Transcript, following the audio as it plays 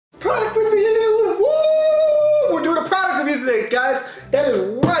today, guys. That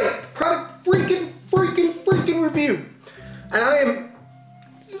is right, product freaking review. And I am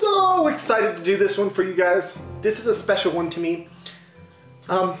so excited to do this one for you guys. This is a special one to me.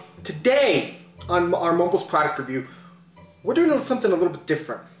 Today on our Mumbles product review, we're doing something a little bit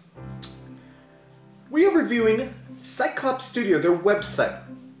different. We are reviewing Cyclops Studio, their website.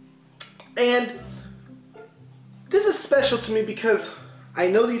 And this is special to me because I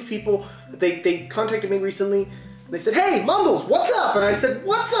know these people. They contacted me recently. And they said, "Hey, Mumbles, what's up?" And I said,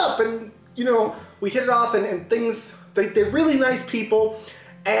 "What's up?" And you know, we hit it off and things. They're really nice people,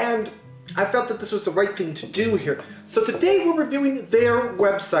 and I felt that this was the right thing to do here. So today we're reviewing their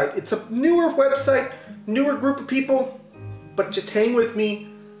website. It's a newer website, newer group of people, but just hang with me.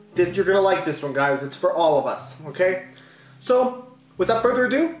 You're gonna like this one, guys. It's for all of us, okay? So without further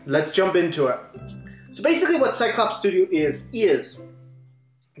ado, let's jump into it. So basically what Cyclops Studio is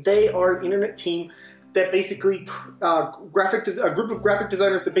they are an internet team that basically, a group of graphic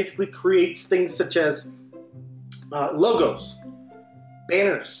designers that basically creates things such as logos,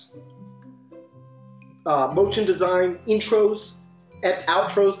 banners, motion design, intros, and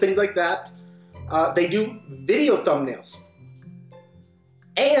outros, things like that. They do video thumbnails.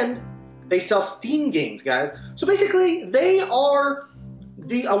 And they sell Steam games, guys. So basically, they are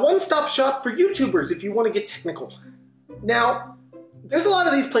a one-stop shop for YouTubers if you want to get technical. Now, there's a lot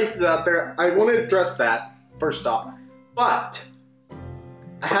of these places out there. I want to address that first off. But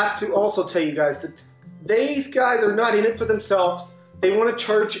I have to also tell you guys that these guys are not in it for themselves. They want to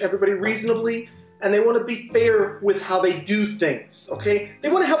charge everybody reasonably, and they want to be fair with how they do things, okay? They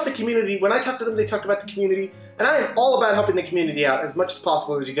want to help the community. When I talk to them, they talk about the community, and I am all about helping the community out as much as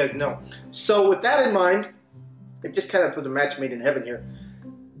possible, as you guys know. So with that in mind, it just kind of was a match made in heaven here.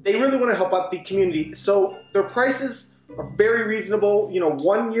 They really want to help out the community, so their prices are very reasonable. You know,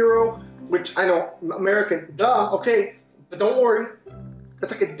 €1, which I know, American, duh, okay, but don't worry.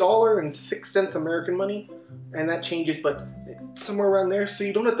 That's like $1.06 American money, and that changes, but it's somewhere around there, so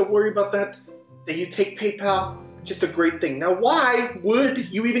you don't have to worry about that. That you take PayPal, just a great thing. Now, why would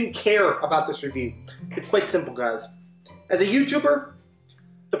you even care about this review? It's quite simple, guys. As a YouTuber,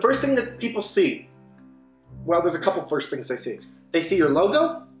 the first thing that people see, well, there's a couple first things they see. They see your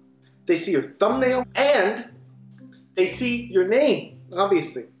logo, they see your thumbnail, and they see your name,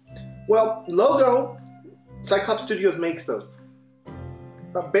 obviously. Well, logo, Cyclops Studios makes those.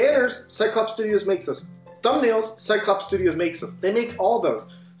 Banners, Cyclops Studios makes those. Thumbnails, Cyclops Studios makes those. They make all those.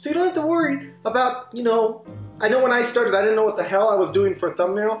 So you don't have to worry about, you know, I know when I started, I didn't know what the hell I was doing for a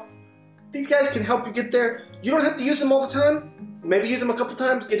thumbnail. These guys can help you get there. You don't have to use them all the time. Maybe use them a couple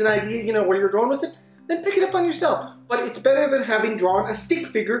times, get an idea, you know, where you're going with it. Then pick it up on yourself. But it's better than having drawn a stick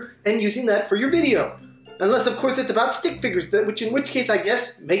figure and using that for your video. Unless, of course, it's about stick figures, in which case, I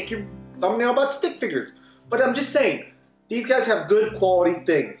guess, make your thumbnail about stick figures. But I'm just saying, these guys have good quality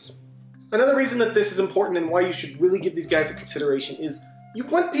things. Another reason that this is important and why you should really give these guys a consideration is you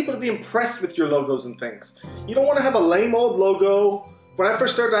want people to be impressed with your logos and things. You don't want to have a lame old logo. When I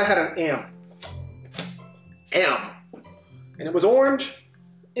first started, I had an M. And it was orange.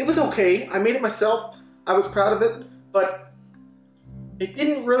 It was okay. I made it myself. I was proud of it. But it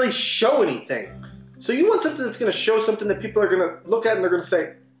didn't really show anything. So you want something that's going to show something that people are going to look at and they're going to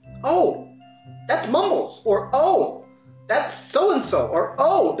say, "Oh, that's Mumbles," or "Oh, that's so-and-so," or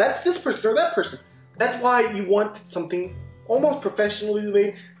 "Oh, that's this person or that person." That's why you want something almost professionally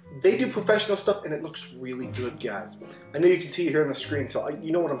made. They do professional stuff and it looks really good, guys. I know you can see it here on the screen, so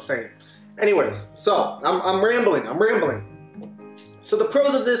you know what I'm saying. Anyways, so I'm rambling. So the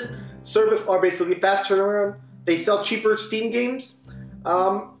pros of this service are basically fast turnaround. They sell cheaper Steam games,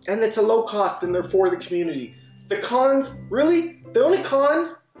 and it's a low cost and they're for the community. The cons, really, the only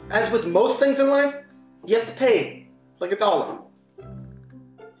con, as with most things in life, you have to pay like $1.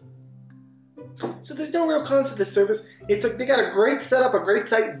 So there's no real cons to this service. It's like they got a great setup, a great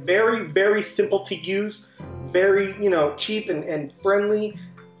site, very simple to use, very, you know, cheap and friendly.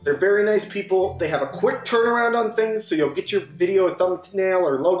 They're very nice people. They have a quick turnaround on things, so you'll get your video, thumbnail,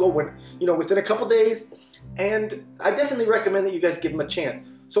 or logo within a couple days. And I definitely recommend that you guys give them a chance.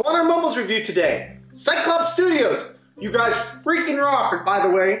 So on our Mumbles review today, Cyclops Studios, you guys freaking rock. And by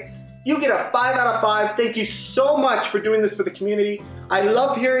the way, you get a 5 out of 5. Thank you so much for doing this for the community. I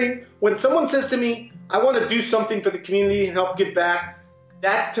love hearing when someone says to me, "I want to do something for the community and help give back."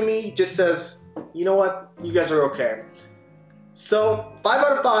 That to me just says, you know what, you guys are okay. So 5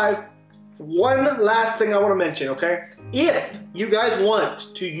 out of 5. One last thing I want to mention, okay? If you guys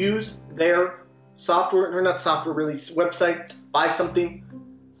want to use their software, or not software really, website, buy something,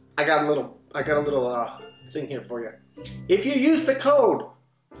 I got a little thing here for you. If you use the code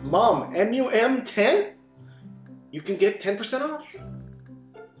MUM, M-U-M 10, you can get 10% off.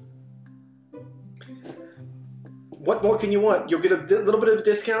 What more can you want? You'll get a little bit of a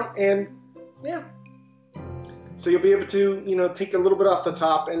discount, and yeah. So you'll be able to, you know, take a little bit off the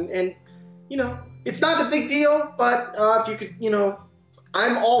top, and you know, it's not a big deal, but if you could, you know,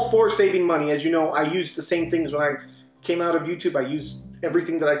 I'm all for saving money. As you know, I used the same things when I came out of YouTube. I used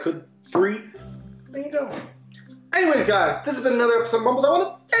everything that I could free. There you go. Anyways, guys, this has been another episode of Mumbles. I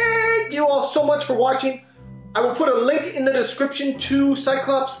want to thank you all so much for watching. I will put a link in the description to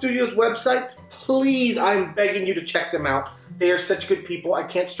Cyclops Studios' website. Please, I'm begging you to check them out. They are such good people. I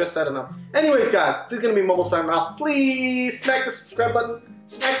can't stress that enough. Anyways, guys, this is going to be Mumbles signing off. Please smack the subscribe button,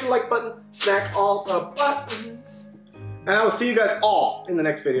 smack the like button, smack all the buttons. And I will see you guys all in the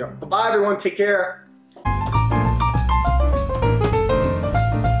next video. Bye-bye, everyone. Take care.